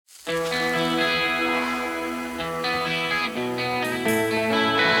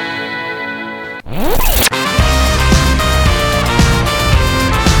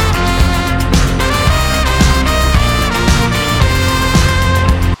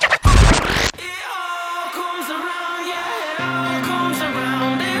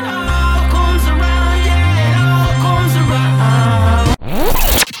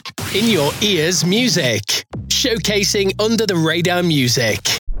In your ears music. Showcasing under the radar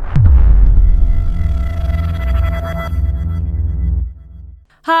music.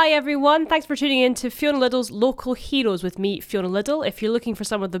 Hi everyone, thanks for tuning in to Fiona Liddell's Local Heroes with me, Fiona Liddell. If you're looking for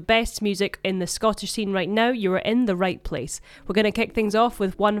some of the best music in the Scottish scene right now, you are in the right place. We're going to kick things off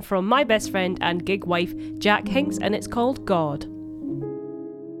with one from my best friend and gig wife, Jack Hinks, and it's called God.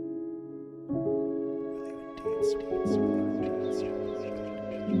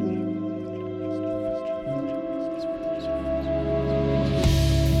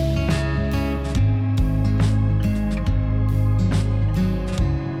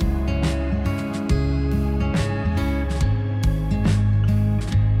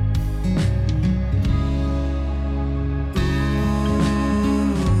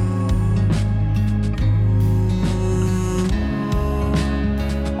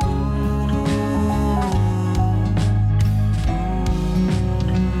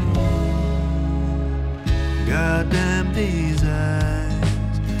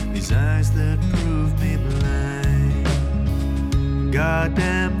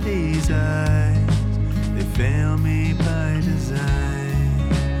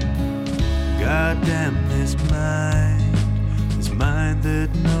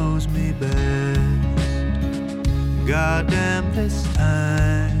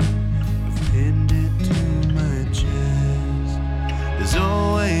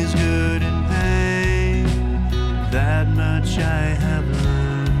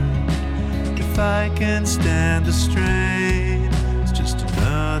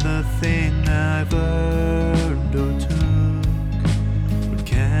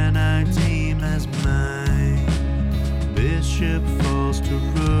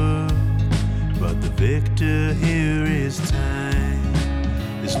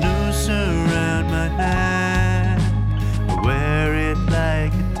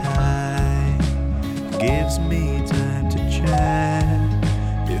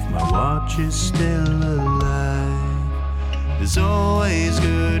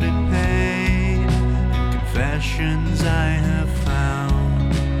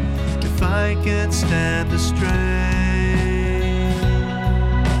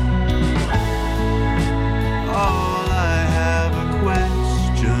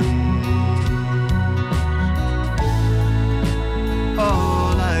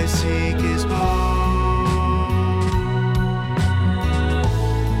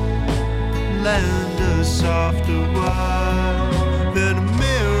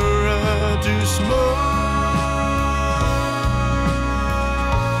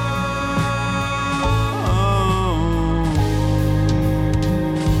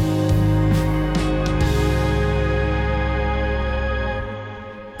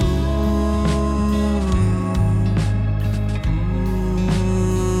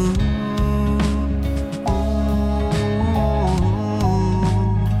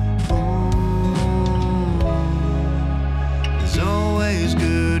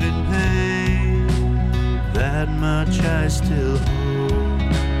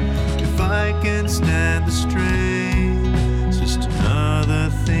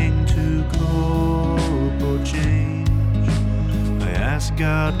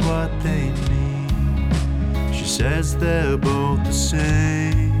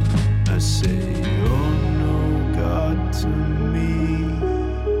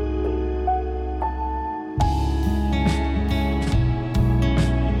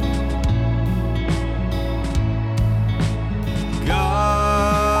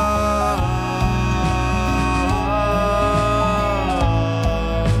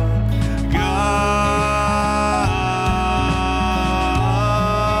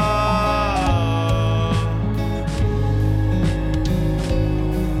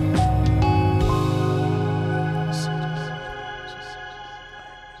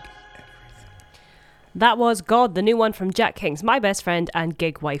 That was God, the new one from Jack Hinks, my best friend and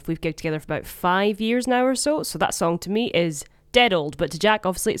gig wife. We've gigged together for about 5 years now or so that song to me is dead old, but to Jack,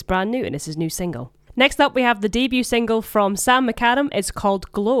 obviously, it's brand new and it's his new single. Next up, we have the debut single from Sam McAdam. It's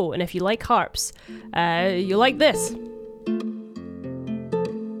called Glow, and if you like harps, you'll like this.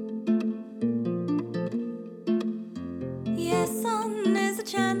 Yes, son is a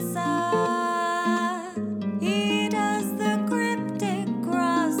chancer. He does the cryptic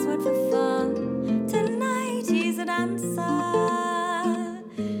crossword for fun. Tonight he's a dancer,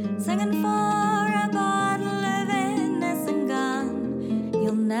 singing for a bottle of innocent gun.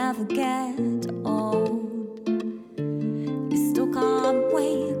 You'll never get old. You still can't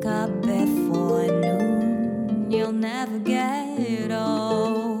wake up before noon. You'll never get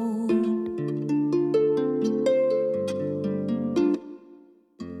old.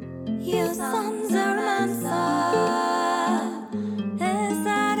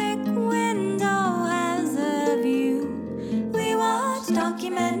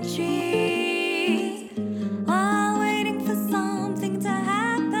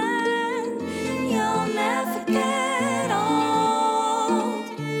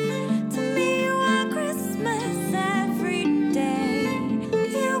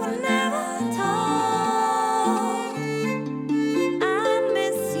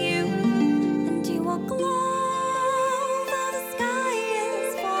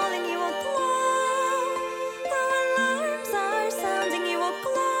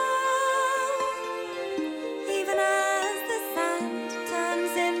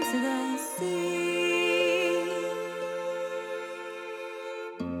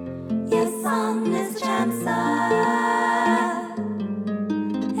 His son is Chancellor.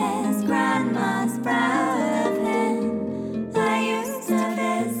 His grandma's proud of him. I used to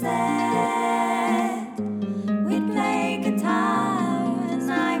visit. We'd play guitar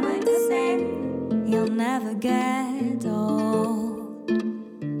and I would sing. You'll never get old.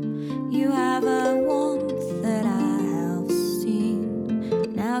 You have a warmth that I have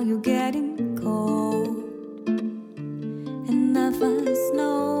seen. Now you're getting cold. In the first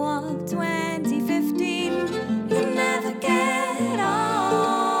snow of 2015, you never get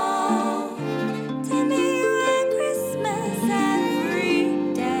old. Tell me you had Christmas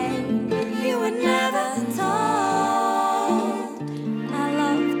every day. You were never told. I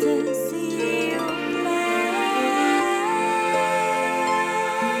love to see you play.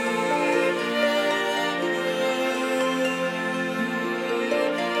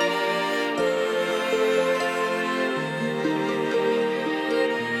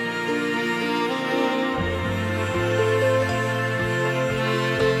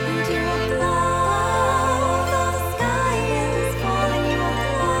 And you will glow, though the sky is falling, you will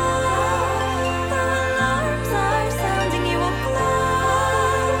glow. Though alarms are sounding, you will glow.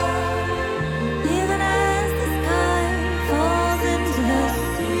 Even as the sky falls into the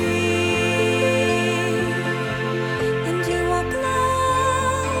sea. And you will glow,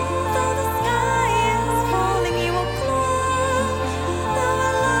 though the sky is falling, you will glow. Though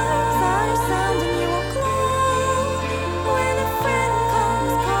alarms are sounding, you will glow. When a friend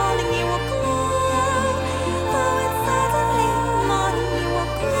comes calling, you will glow. Though it's suddenly morning, you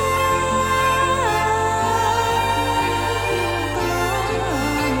will glow.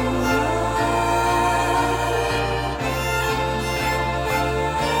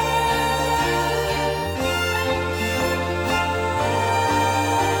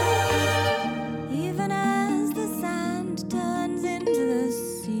 Even as the sand turns into the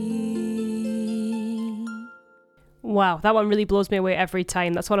sea. Wow, that one really blows me away every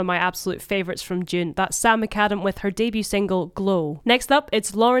time. That's one of my absolute favourites from June. That's Sam McAdam with her debut single, Glow. Next up,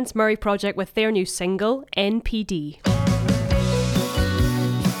 it's Lawrence Murray Project with their new single, NPD.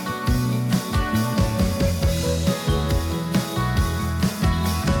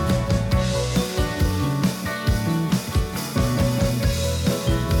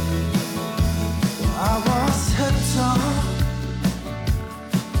 I was hooked on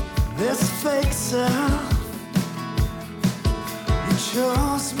this fake self. You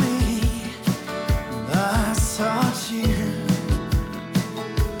chose me, and I sought you.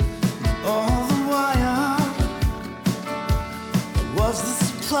 All the while, I was the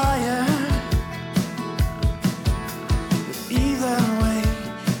supplier. But either way,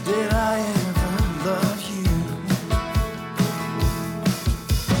 did I ever love you?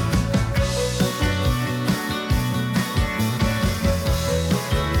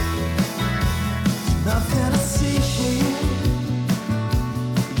 Nothing to see here,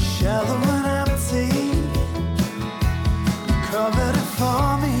 shallow and empty. You covered it for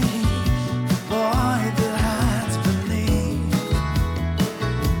me, boy, that had to believe.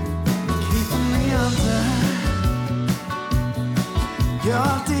 Keeping me under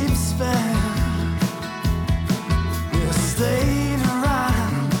your deep spell. You stayed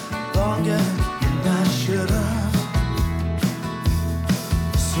around longer than I should have.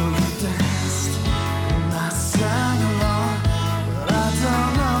 So you danced and I sang along, but I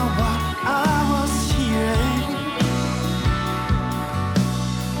don't know what I was hearing.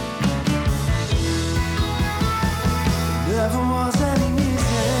 Never was any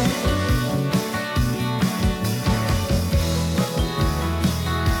music.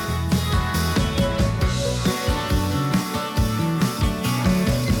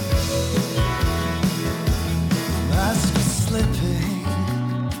 Mask was slipping,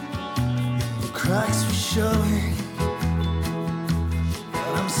 cracks were showing,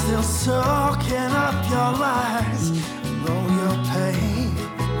 but I'm still soaking up your lies. Know your pain,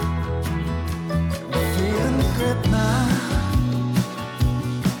 I'm feeling the grip now,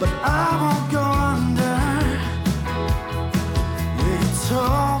 but I won't go under. Yeah, you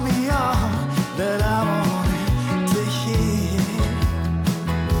told me all that I wanted to hear.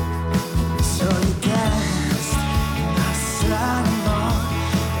 So you danced and I sang along,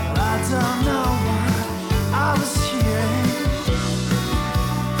 but I don't know what I was hearing.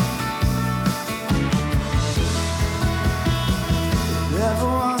 Never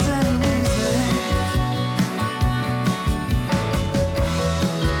was any music.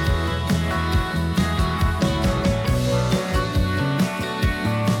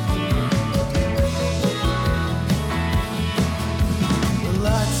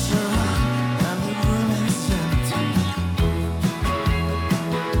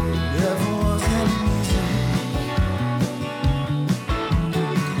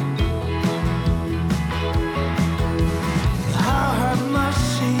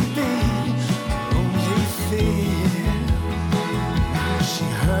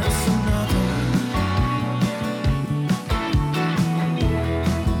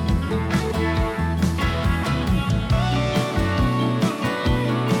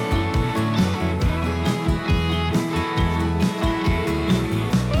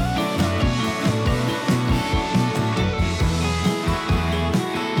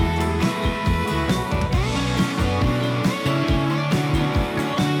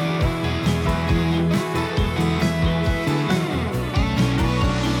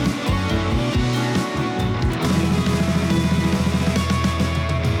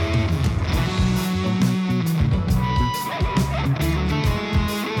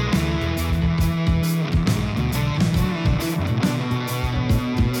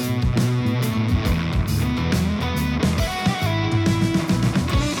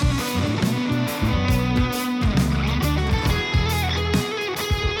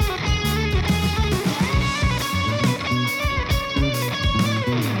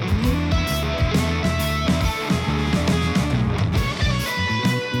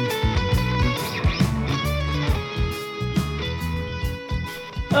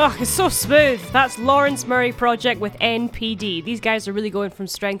 Oh, it's so smooth. That's Lawrence Murray Project with NPD. These guys are really going from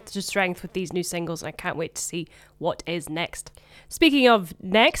strength to strength with these new singles, and I can't wait to see what is next. Speaking of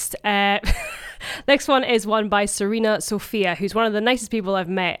next, next one is one by Serena Sophia, who's one of the nicest people I've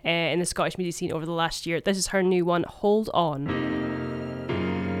met in the Scottish music scene over the last year. This is her new one, Hold On.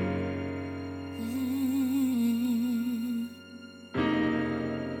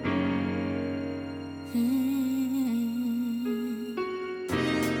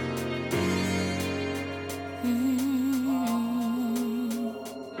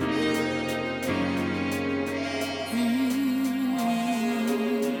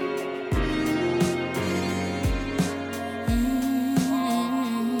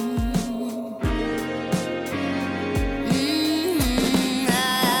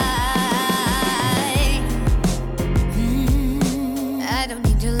 I don't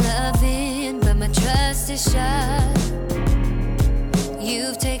need your loving, but my trust is shot.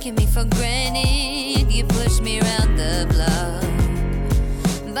 You've taken me for granted, you pushed me around the block.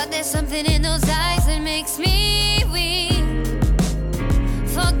 But there's something in those eyes that makes me weak.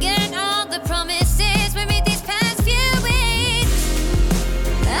 Forget all the promises we made these past few weeks.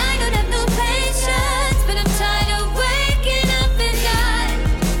 I don't have no patience, but I'm tired of waking up at night.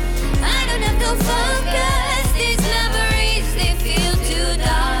 I don't have no focus, these memories, they feel too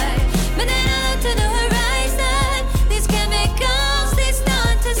dark. But then I look to the horizon, these chemicals, they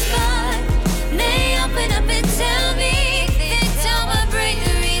start to spark. They open up and tell me, they tell my brain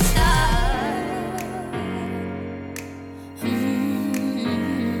to restart.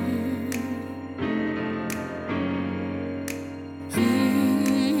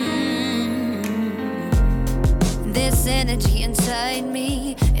 This energy inside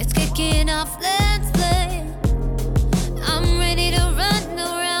me, it's kicking off, let's play. I'm ready to run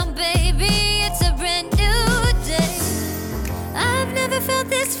around, baby, it's a brand new day. I've never felt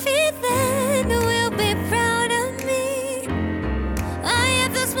this feeling, will be proud of me. I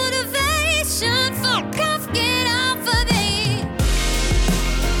have this motivation, fuck off, get off of me.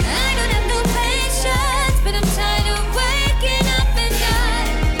 I don't have no patience, but I'm tired of waking up at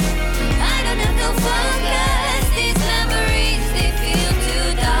night. I don't have no focus, these memories, they feel too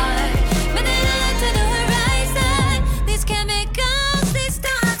dark. But then I look to the horizon, these chemicals, they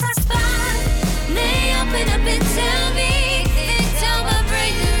start to spark. They open up and tell me, they tell my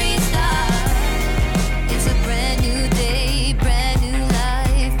brain to restart. It's a brand new day, brand new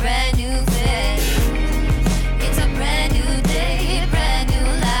life, brand new face. It's a brand new day, brand new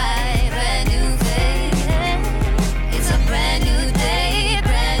life, brand new face. It's a brand new day,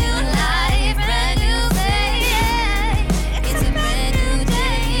 brand new life, brand new face. It's a brand new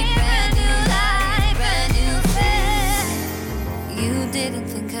day, brand new life, brand new face. You didn't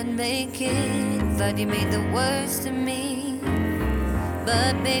think I'd make it, thought you made the worst of me.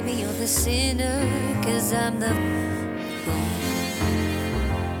 But baby, you're the sinner, 'cause I'm the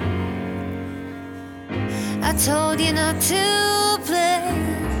I told you not to play.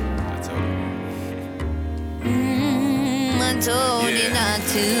 I told you not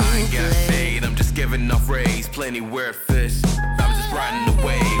to I ain't gotta play. say it, I'm just giving off rays, plenty weird fish. I'm just riding the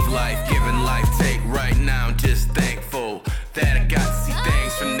wave, life giving, life take. Right now, I'm just thankful that I got to see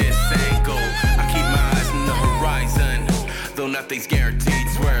things from this angle. I keep my eyes on the horizon, though nothing's guaranteed,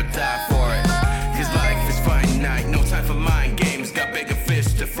 swear I'll die for it. 'Cause life is finite, no time for mind games. Got bigger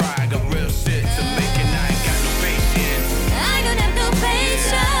fish to fry, got real shit to make, and I ain't got no patience. I don't have no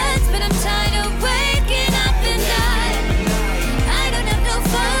patience, but I'm tired of waking up at night. I don't have no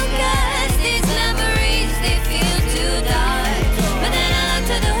focus, these memories, they feel too dark. But then I look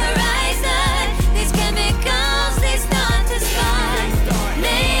to the horizon, these chemicals, they start to spark.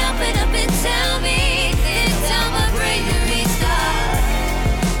 They open up and tell me, they tell my brain to restart.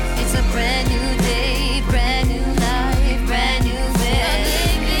 It's a brand new day, brand new life, brand new face.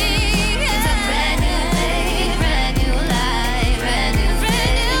 It's a brand new day, brand new life, brand new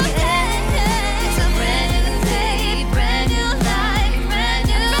face. It's a brand new day, brand new life, brand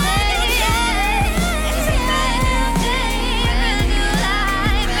new face. It's a brand new day, brand new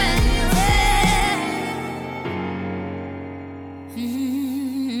life, brand new face.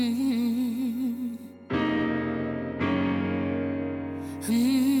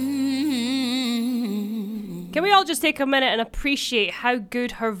 Can we all just take a minute and appreciate how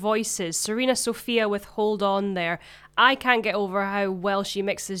good her voice is? Serena Sophia with Hold On there. I can't get over how well she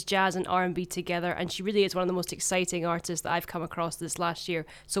mixes jazz and R&B together, and she really is one of the most exciting artists that I've come across this last year.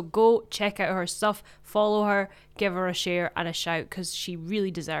 So go check out her stuff, follow her, give her a share and a shout, because she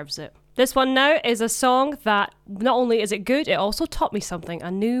really deserves it. This one now is a song that not only is it good, it also taught me something,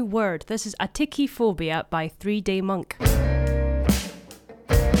 a new word. This is Atikiphobia by 3 Day Monk.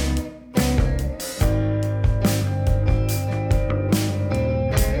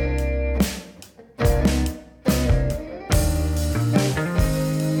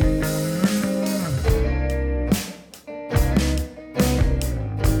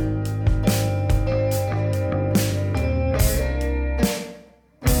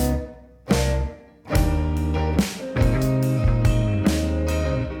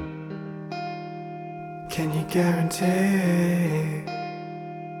 guarantee.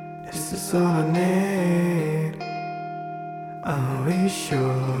 Is this all I need? Are we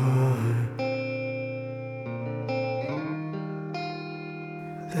sure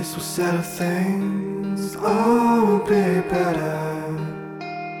this will settle things? All will be better.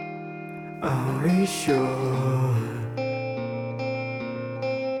 Are we sure?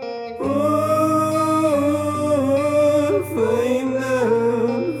 Oh, find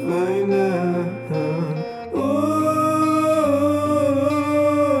out, find out. Oh,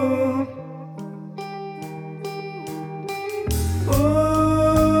 oh,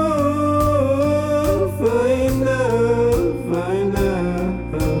 find out, find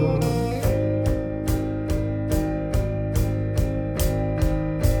out.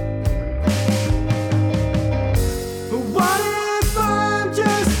 But what if I'm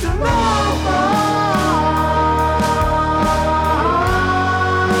just a robot?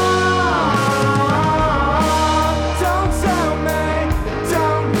 Don't tell me,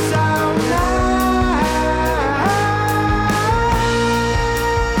 don't tell me.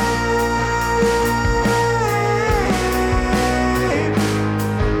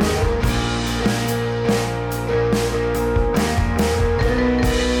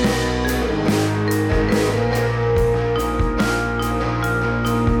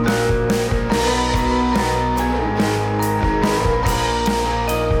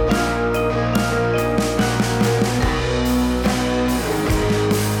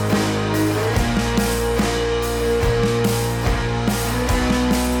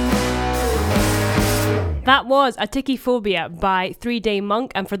 That was Atikiphobia by 3 Day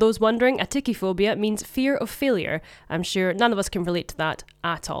Monk, and for those wondering, atikiphobia means fear of failure. I'm sure none of us can relate to that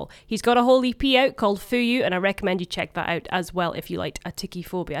at all. He's got a whole EP out called Fuyu, and I recommend you check that out as well if you liked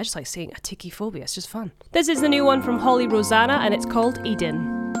atikiphobia. I just like saying atikiphobia, it's just fun. This is the new one from Holly Rosanna, and it's called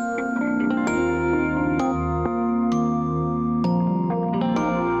Eden.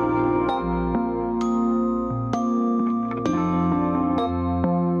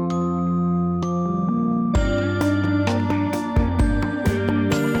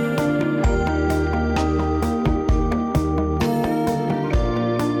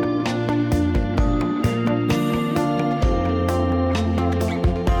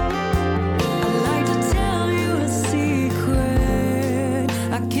 I'd like to tell you a secret.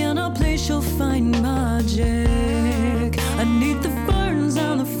 I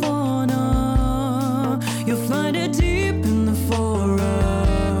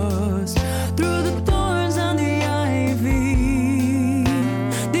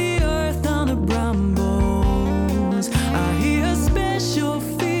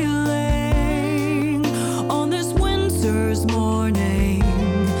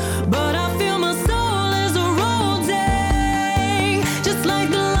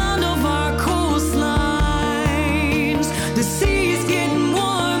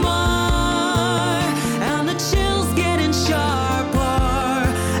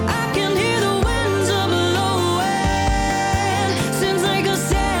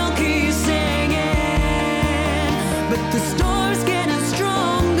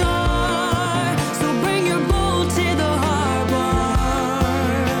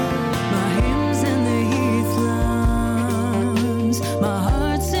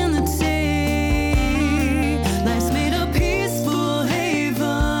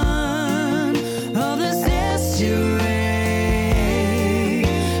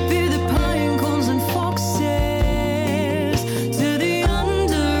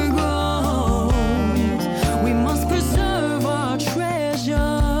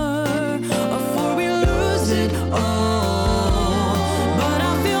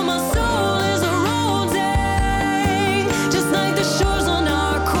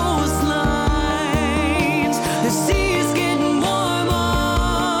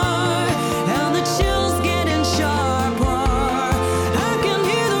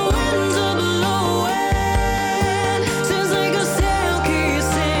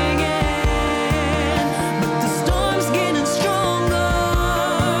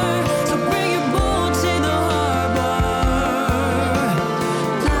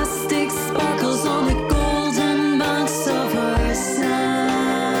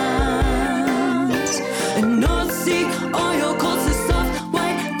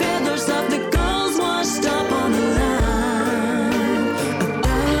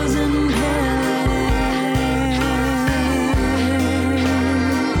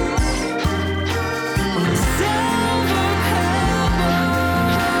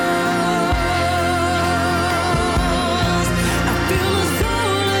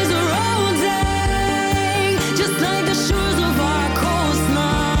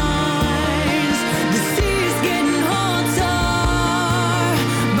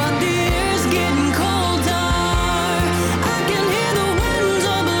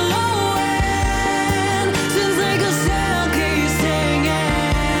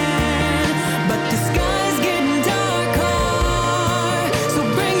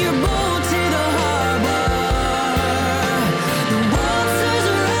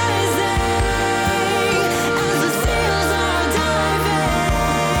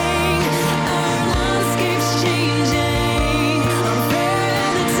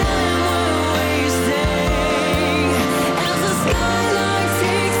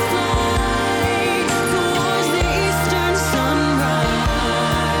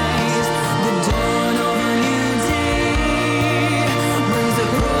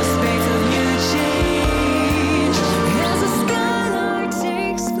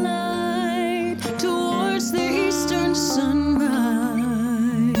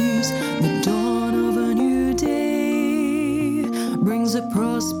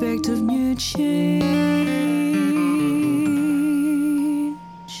That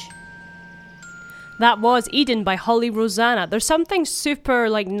was Eden by Holly Rosanna. There's something super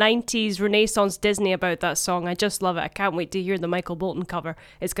like 90s Renaissance Disney about that song. I just love it. I can't wait to hear the Michael Bolton cover.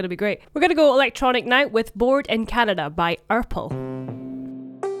 It's going to be great. We're going to go electronic now with Bored in Canada by Urple.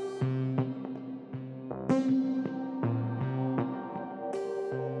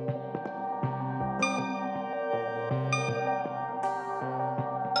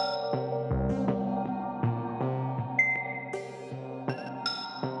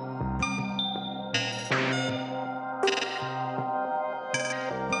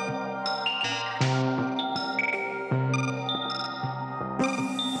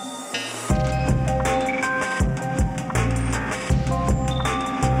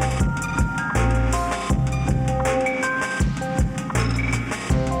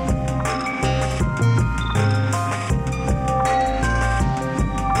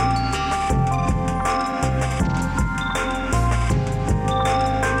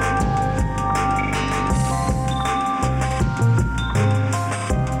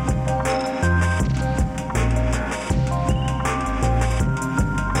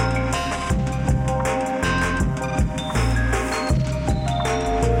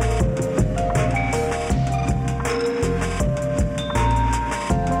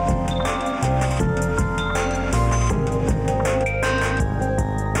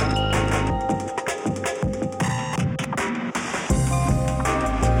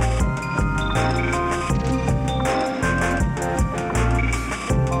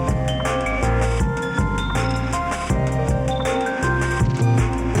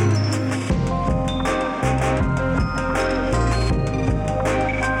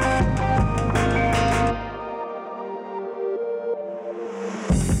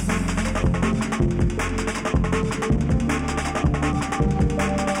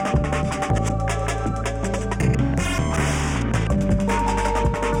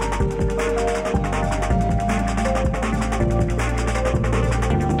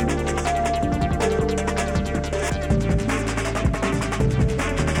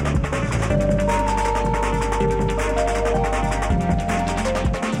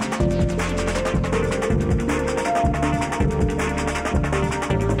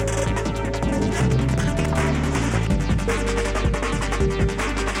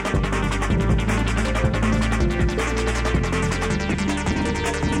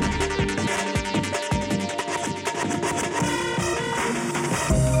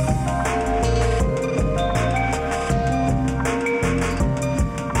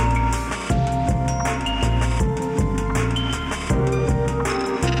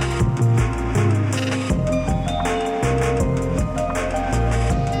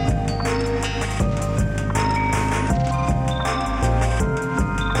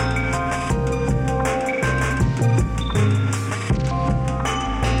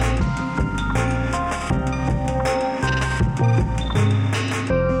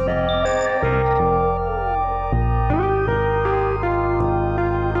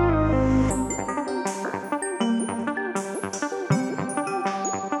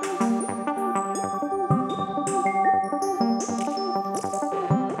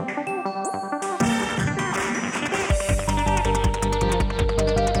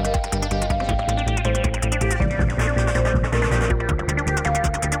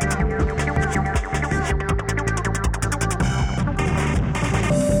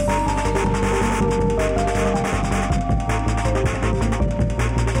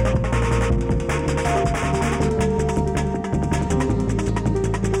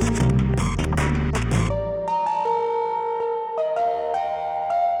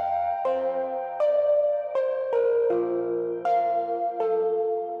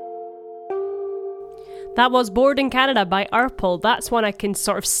 That was Bored in Canada by Urple. That's one I can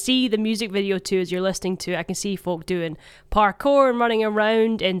sort of see the music video to as you're listening to it. I can see folk doing parkour and running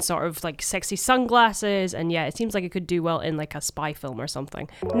around in sort of like sexy sunglasses. And yeah, it seems like it could do well in like a spy film or something.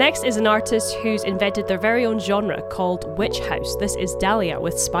 Next is an artist who's invented their very own genre called Witch House. This is Dahlia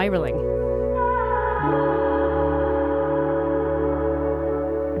with Spiraling.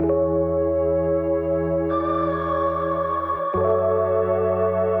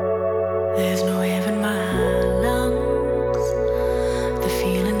 There's no air in my lungs. The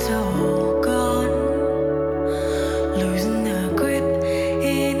feeling's all gone. Losing the grip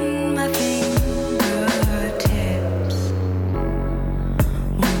in my fingertips.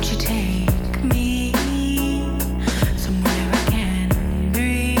 Won't you take me somewhere I can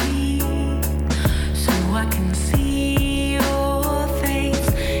breathe? So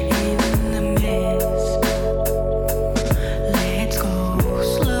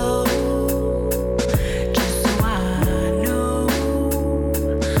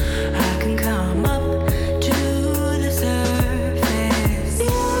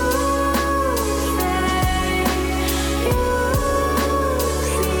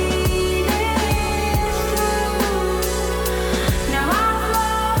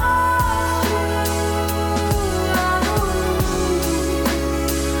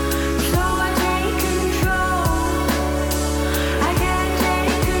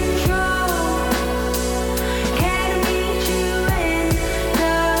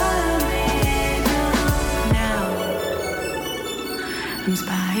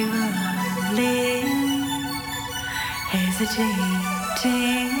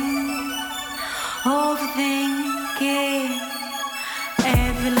meditating, overthinking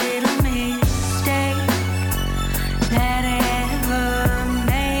every little mistake that I ever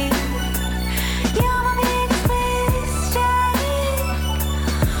made. You're my biggest mistake.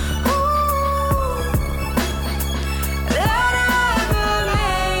 Ooh, that I ever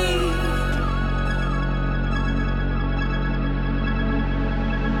made.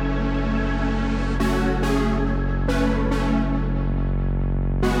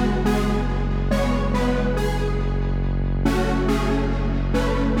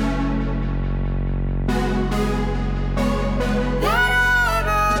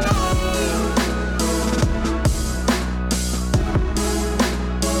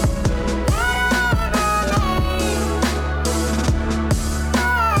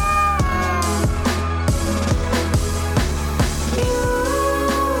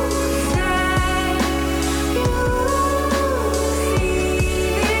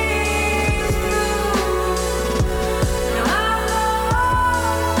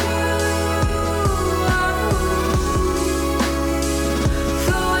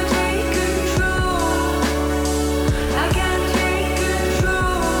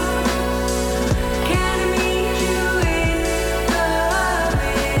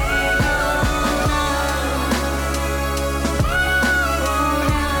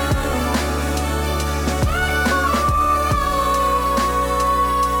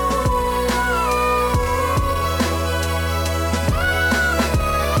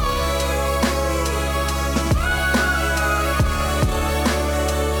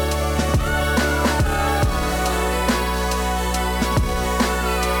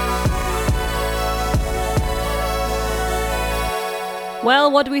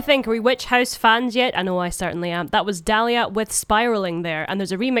 Well, what do we think? Are we Witch House fans yet? I know I certainly am. That was Dahlia with Spiraling there, and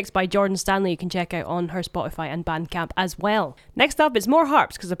there's a remix by Jordan Stanley you can check out on her Spotify and Bandcamp as well. Next up is more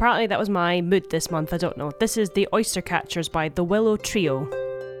harps, because apparently that was my mood this month, I don't know. This is The Oyster Catchers by The Willow Trio.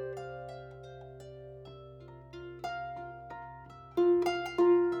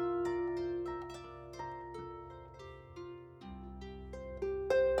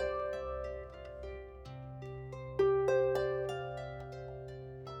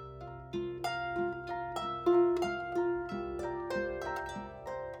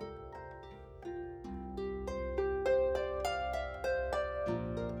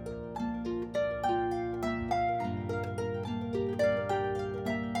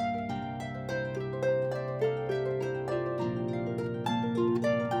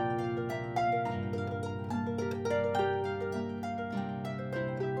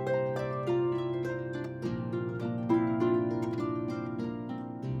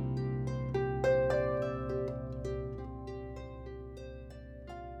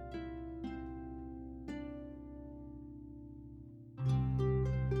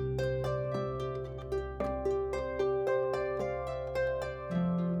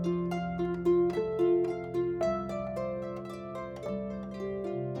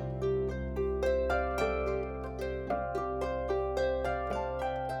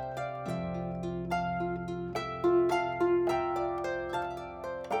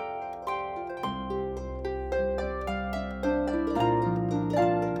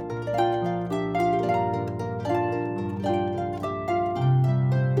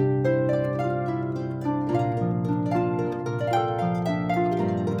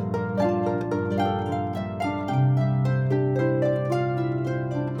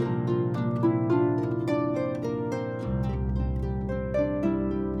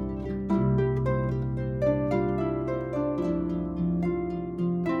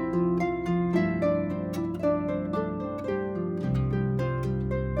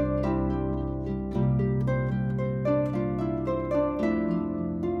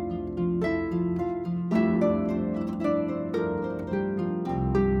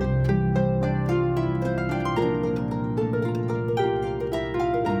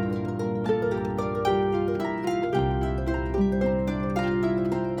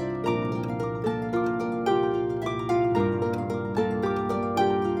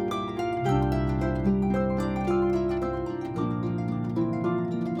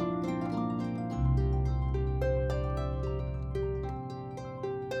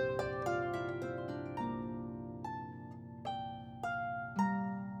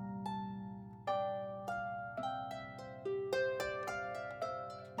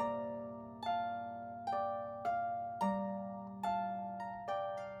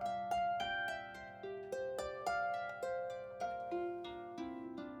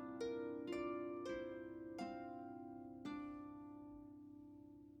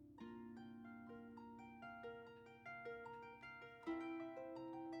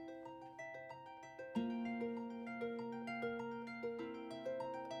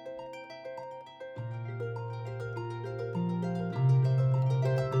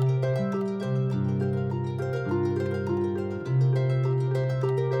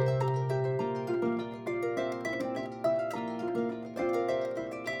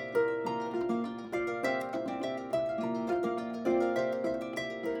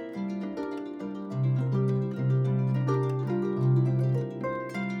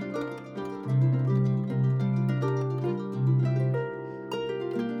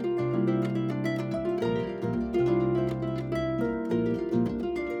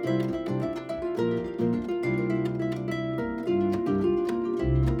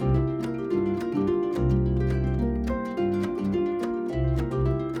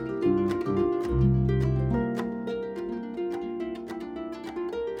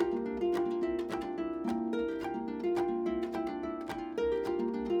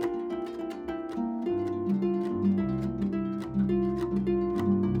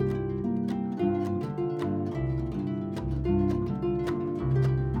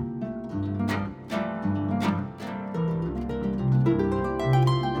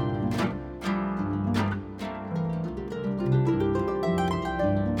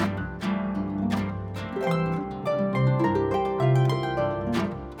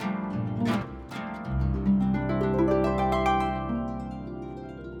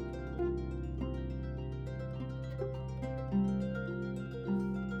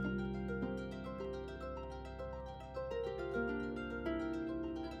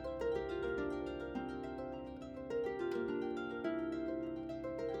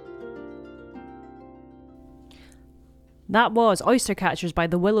 That was Oyster Catchers by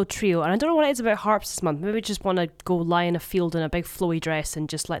the Willow Trio, and I don't know what it is about harps this month. Maybe I just want to go lie in a field in a big flowy dress and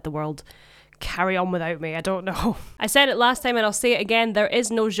just let the world carry on without me. I don't know. I said it last time and I'll say it again, there is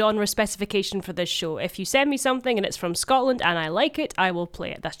no genre specification for this show. If you send me something and it's from Scotland and I like it, I will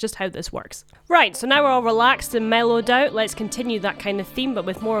play it. That's just how this works. Right, so now we're all relaxed and mellowed out. Let's continue that kind of theme, but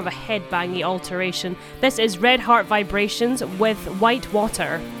with more of a headbangy alteration. This is Red Heart Vibrations with White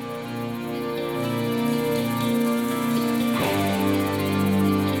Water.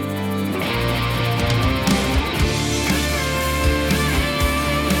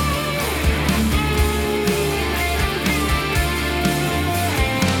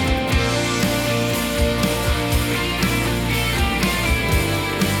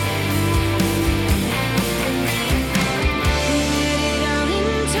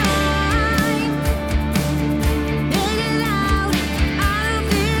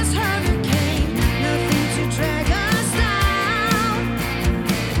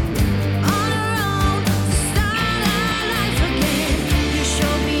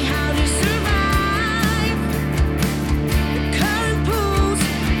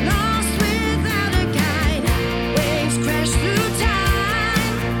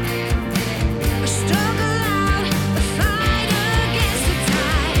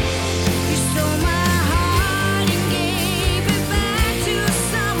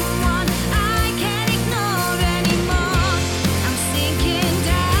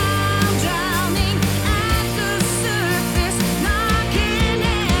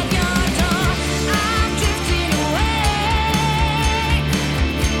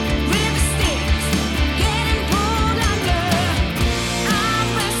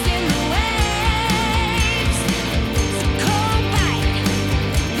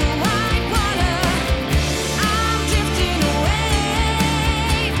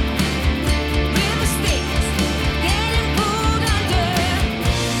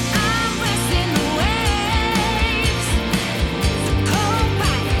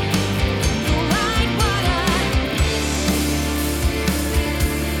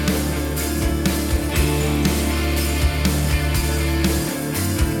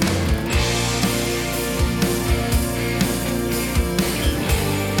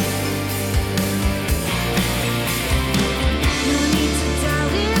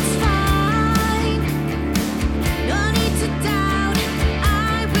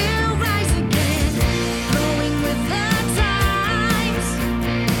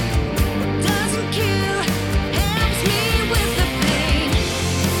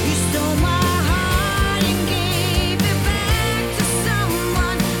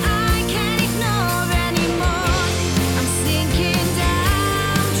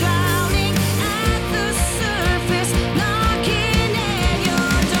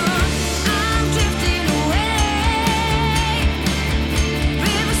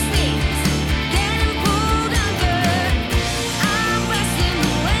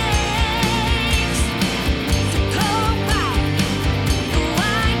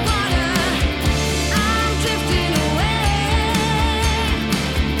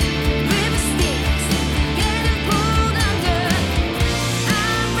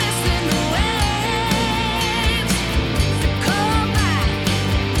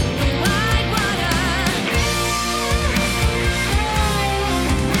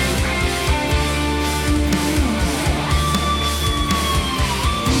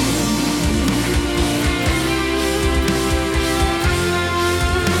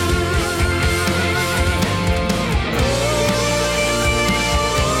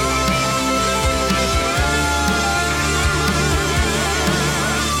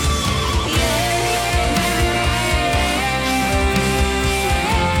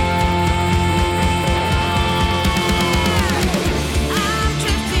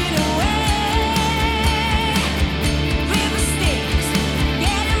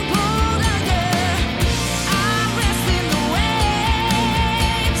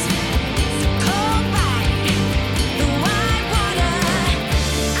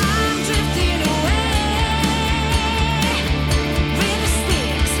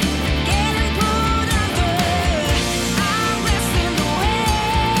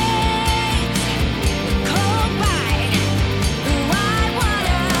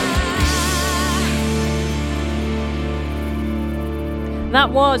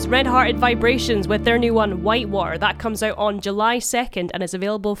 That was Red Hearted Vibrations with their new one, Whitewater. That comes out on July 2nd and is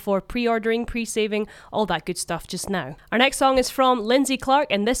available for pre-ordering, pre-saving, all that good stuff just now. Our next song is from Lindsay Clark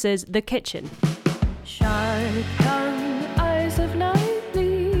and this is The Kitchen. Sharp tongue, eyes of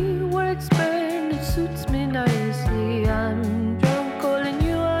nightly, works burn, it suits me nicely. I'm drunk, calling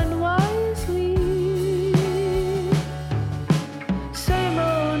you unwisely.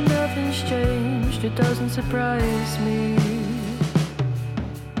 changed, it doesn't surprise me.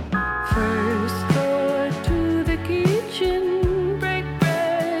 First thought to the kitchen, break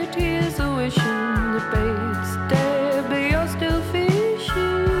bread, here's a wishing. The bait's dead, but you're still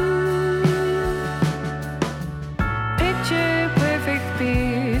fishing. Picture perfect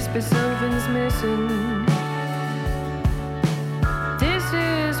peace, but something's missing. This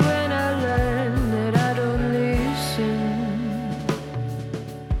is when I learn that I don't listen.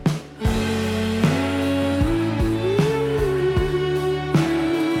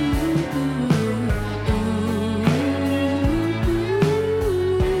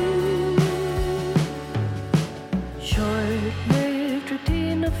 Short-lived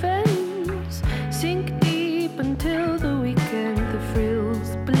routine offense, sink deep until the weekend. The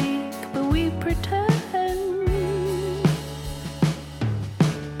frills bleak, but we pretend.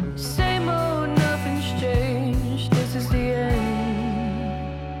 Same old, nothing's changed. This is the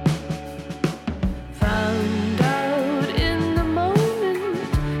end. Found out in the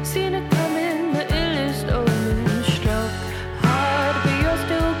moment, seen it coming, the illest omen. Struck hard, but you're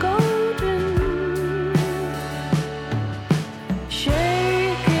still golden.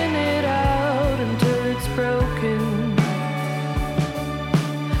 Shaking it out until it's broken.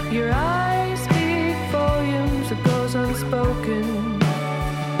 Your eyes speak volumes, it goes unspoken.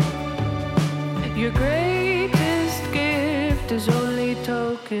 Your greatest gift is only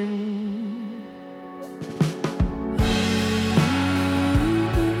token.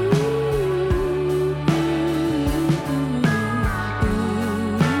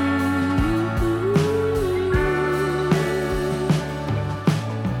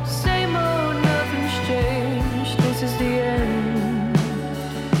 Same old, nothing's changed. This is the end.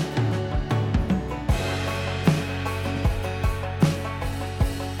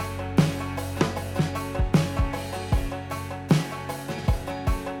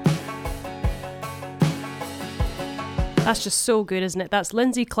 That's just so good, isn't it? That's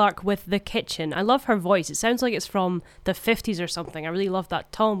Lindsay Clark with The Kitchen. I love her voice. It sounds like it's from the 50s or something. I really love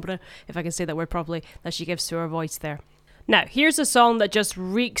that timbre, if I can say that word properly, that she gives to her voice there. Now, here's a song that just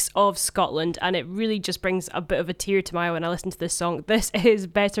reeks of Scotland, and it really just brings a bit of a tear to my eye when I listen to this song. This is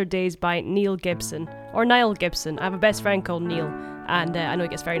Better Days by Neil Gibson, or Niall Gibson. I have a best friend called Neil, and I know he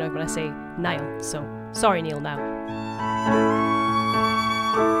gets very annoyed when I say Niall, so sorry Neil now.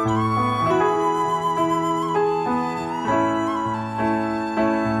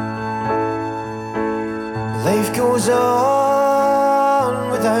 Life goes on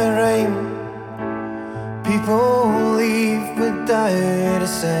without rhyme. People leave without a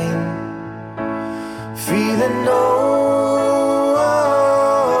sign. Feeling old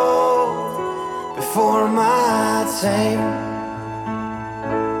before my time.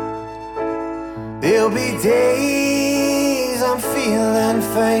 There'll be days I'm feeling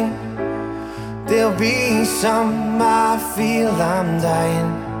fine. There'll be some I feel I'm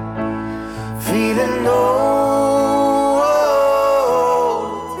dying. Feeling old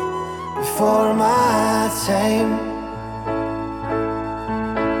before my time.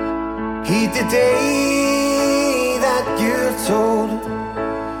 Heed the day that you're told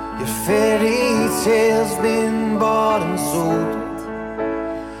your fairy tale's been bought and sold.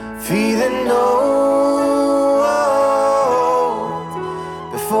 Feeling old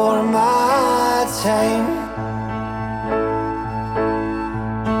before my time.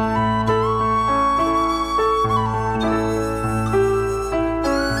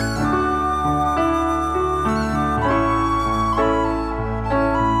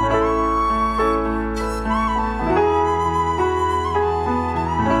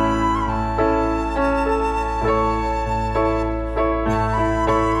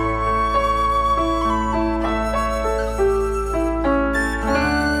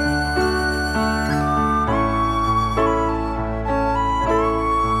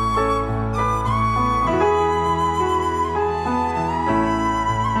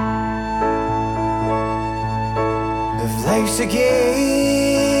 Life's a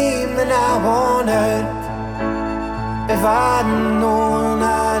game that I want out. If I'd known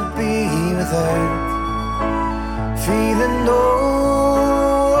I'd be without. Feeling old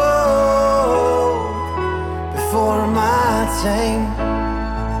before my time.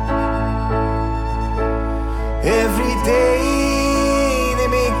 Every day they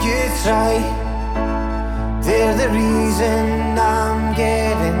make you try. They're the reason I'm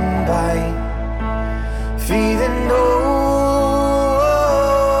getting by. Feeling old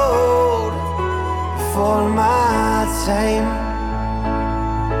before my time.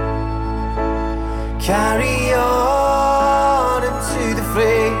 Carry on into the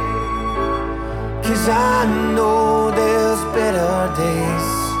fray, 'cause I know there's better days.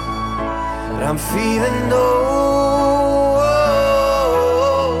 But I'm feeling old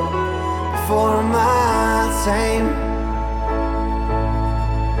before my time.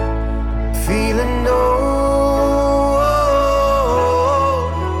 Feeling old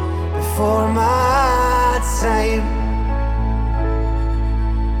before my time.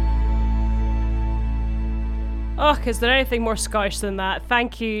 Oh, is there anything more Scottish than that?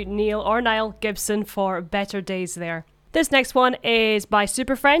 Thank you, Neil or Niall Gibson, for Better Days there. This next one is by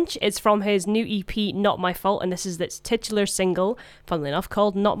Super French. It's from his new EP, Not My Fault, and this is its titular single, funnily enough,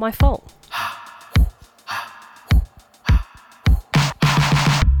 called Not My Fault.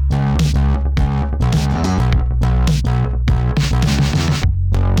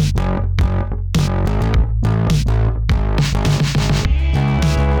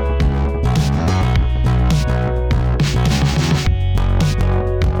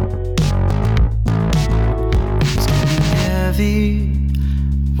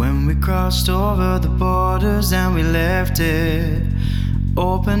 When we crossed over the borders and we left it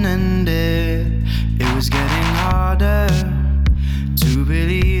open-ended, it was getting harder to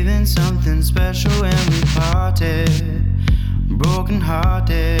believe in something special when we parted,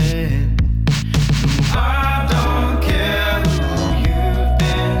 broken-hearted. I don't care who you've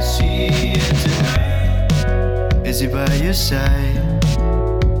been seeing tonight. Is he by your side?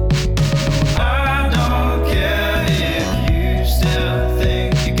 I don't care if you still think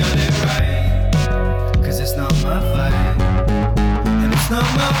you got it right, 'cause it's not my fight, and it's not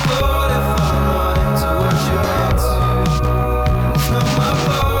my fault if I'm not into what you're into, and it's not my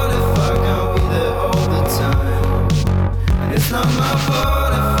fault if I can't be there all the time, and it's not my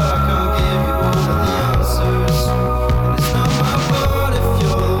fault if I can't give you all of the answers, and it's not my fault if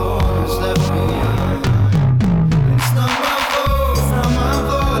you're the one who's left behind, and it's not my fault,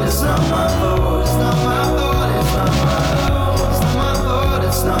 it's not my fault, it's not my fault, it's not my fault,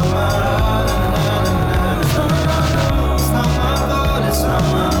 it's not my fault, it's not my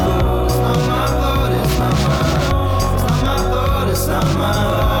fault, it's not my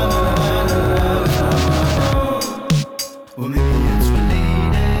fault. Well, maybe it's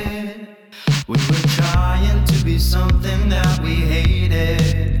related. We were trying to be something that we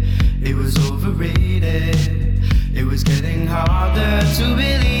hated. It was overrated. It was getting harder to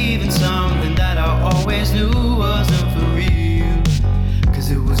believe in something that I always knew wasn't for real, 'cause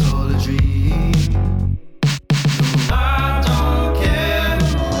it was all a dream. I don't care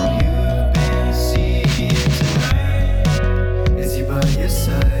who you've been seeing tonight. Is he by your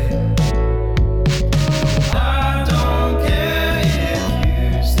side? I don't care if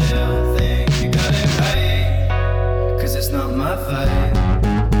you still think you got it right, 'cause it's not my fight,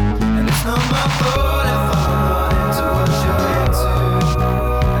 and it's not my fault if I'm not into what you're into,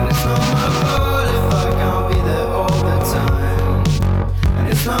 and it's not my fault if I can't be there all the time, and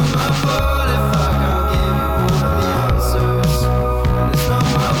it's not my fault if I can't give you all of the answers, and it's not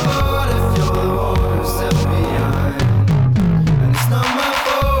my fault if you're the one who's left behind, and it's not my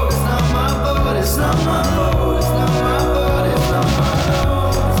fault, it's not my fault, it's not my fault, it's not my fault, it's not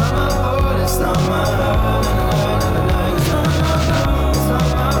my fault, it's not my fault, it's not my fault, it's not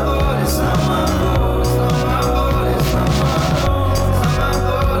my fault, it's not my fault, it's not my fault, it's not my fault,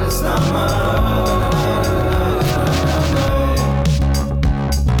 it's not my fault, it's not my fault.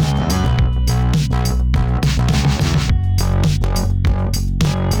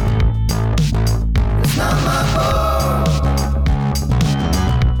 It's not my fault.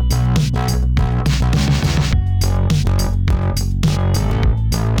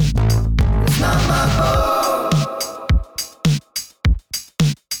 It's not my fault.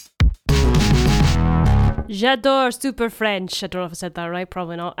 J'adore Super French. I don't know if I said that right,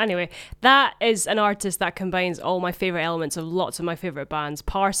 probably not. Anyway, that is an artist that combines all my favourite elements of lots of my favourite bands.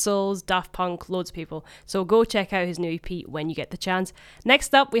 Parcels, Daft Punk, loads of people. So go check out his new EP when you get the chance.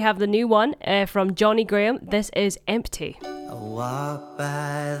 Next up, we have the new one from Johnny Graham. This is Empty. I walk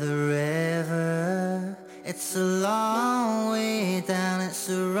by the river. It's a long way down, it's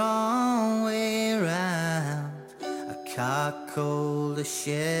the wrong way round. I caught cold, a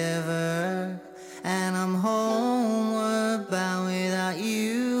shiver, and I'm homeward bound. Without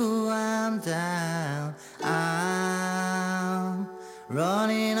you, I'm down. I'm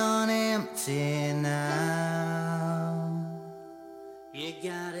running on empty now. You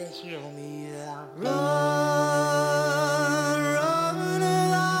gotta hear me out. Run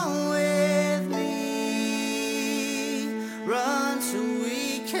along with me. Run till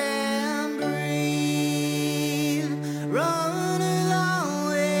we can breathe. Run along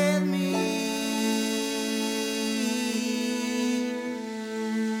with me.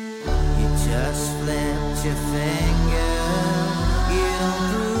 You just flipped your finger. You don't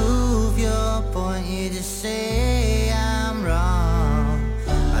prove your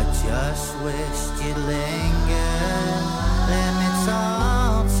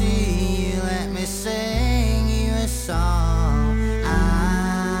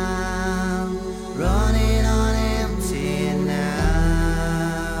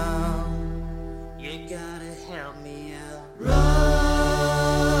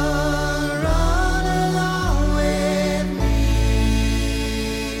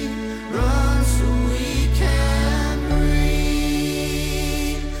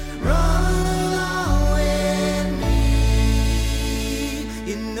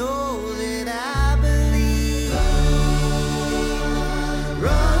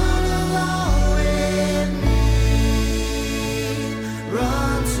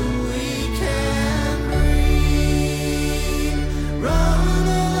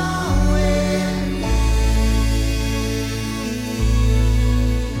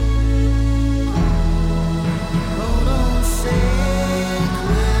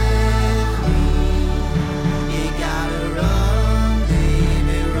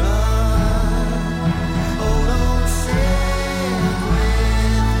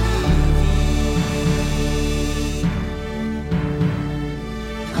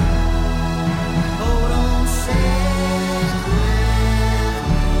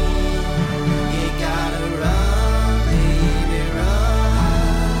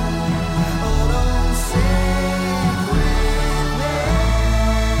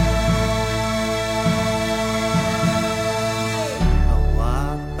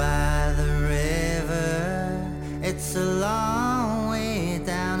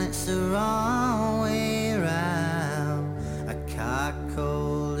it's the wrong way round. I caught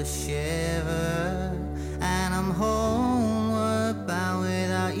cold, a shiver, and I'm homeward bound.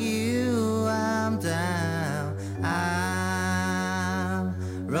 Without you, I'm down. I'm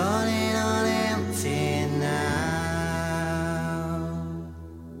running on empty now.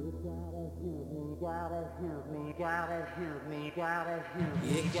 You gotta help me, gotta help me, gotta help me, gotta help me,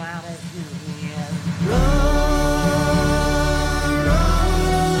 you gotta help me. Run, run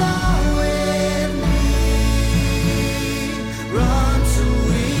along with me. Run till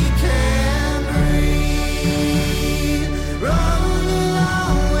we can breathe. Run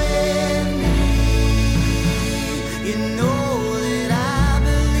along with me. You know that I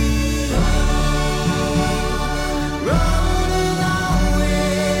believe. Run along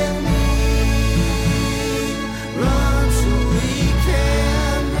with me. Run till we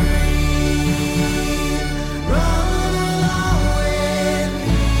can breathe. Run along with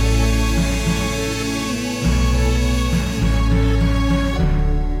me.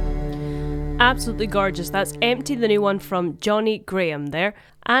 Absolutely gorgeous. That's Empty, the new one from Johnny Graham there.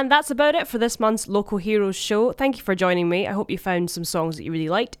 And that's about it for this month's Local Heroes show. Thank you for joining me. I hope you found some songs that you really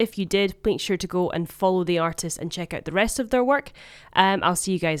liked. If you did, make sure to go and follow the artist and check out the rest of their work. I'll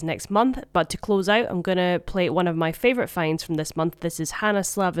see you guys next month. But to close out, I'm going to play one of my favourite finds from this month. This is Hannah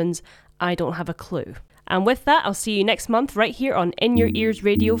Slavin's I Don't Have a Clue. And with that, I'll see you next month right here on In Your Ears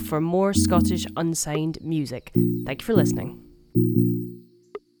Radio for more Scottish unsigned music. Thank you for listening.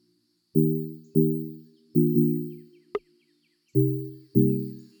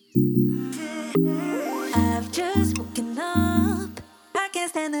 I've just woken up. I can't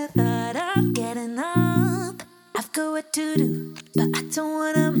stand the thought of getting up. I've got what to do, but I don't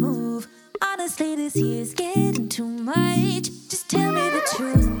wanna move. Honestly, this year's getting too much. Just tell me the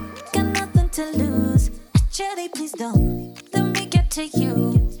truth. Got nothing to lose. Actually, please don't let me get to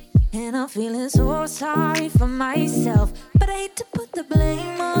you. And I'm feeling so sorry for myself, but I hate to put the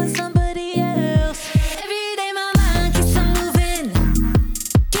blame on somebody else. Every day my mind keeps on moving.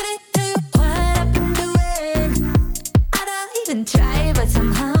 Get it through what I've been doing. I don't even try, but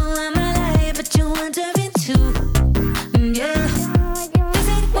somehow I'm alive. But you're wondering too. Yeah. This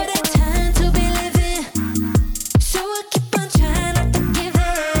ain't what I time to be living. So I keep on trying not to give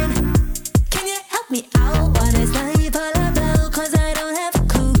in. Can you help me out? What is life all about? 'Cause I don't have a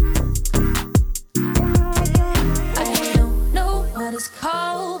clue. I don't know what it's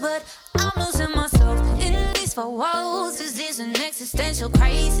called, but I'm losing myself in these four walls. Is this an existential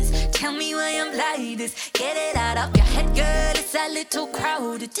crisis? Tell me why I'm like this. Get it out of your head, girl. It's a little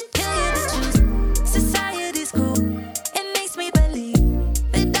crowded. To tell you the truth, society's cruel. It makes me believe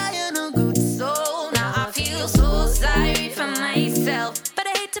that I am no good. So now I feel so sorry for myself, but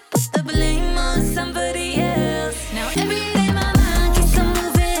I hate to put the blame on somebody else. Now every day my mind keeps on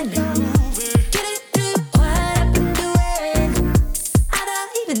moving. Get it through what I've been doing. I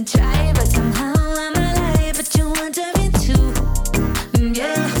don't even try, but somehow I'm alive. But you're wondering too.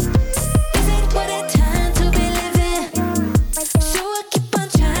 Yeah. This ain't what I time to be living. So I keep on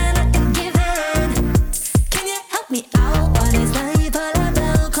trying not to give in. Can you help me out? What is life all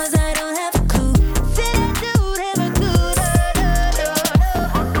about? 'Cause I don't have a clue. Said I do have a clue.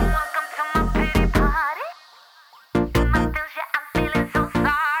 Welcome to my pity party. In my feels, yeah, I'm feeling so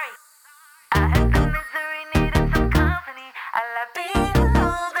sorry. I had some misery, needed some company. I love being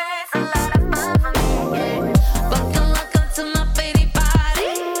alone, there's a lot of fun for me. Welcome to my pity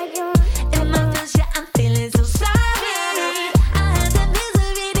party. In my feels, yeah, I'm feeling so sorry. I had some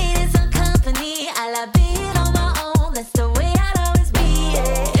misery, needed some company. I love being on my own, that's the way I'd always be.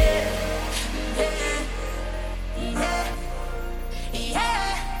 Yeah, yeah, yeah,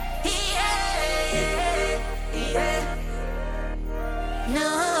 yeah, yeah.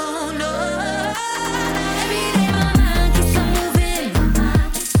 No.